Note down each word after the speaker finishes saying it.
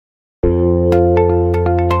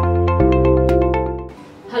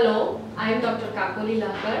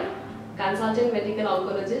consultant medical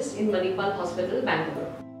oncologist in Manipal Hospital, Bangalore.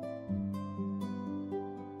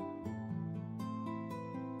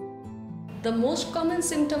 The most common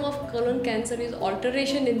symptom of colon cancer is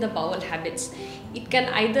alteration in the bowel habits. It can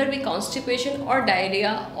either be constipation or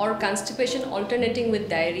diarrhea, or constipation alternating with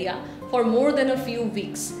diarrhea for more than a few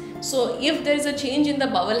weeks. So if there is a change in the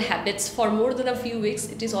bowel habits for more than a few weeks,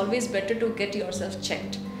 it is always better to get yourself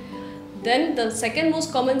checked. Then the second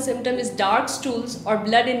most common symptom is dark stools or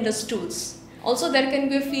blood in the stools. Also, there can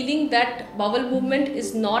be a feeling that bowel movement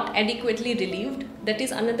is not adequately relieved. That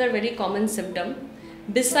is another very common symptom.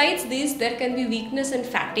 Besides these, there can be weakness and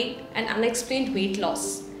fatigue and unexplained weight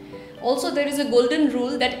loss. Also, there is a golden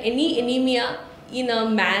rule that any anemia in a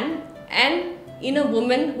man and in a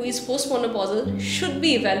woman who is post-menopausal should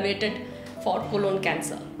be evaluated for colon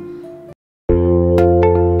cancer.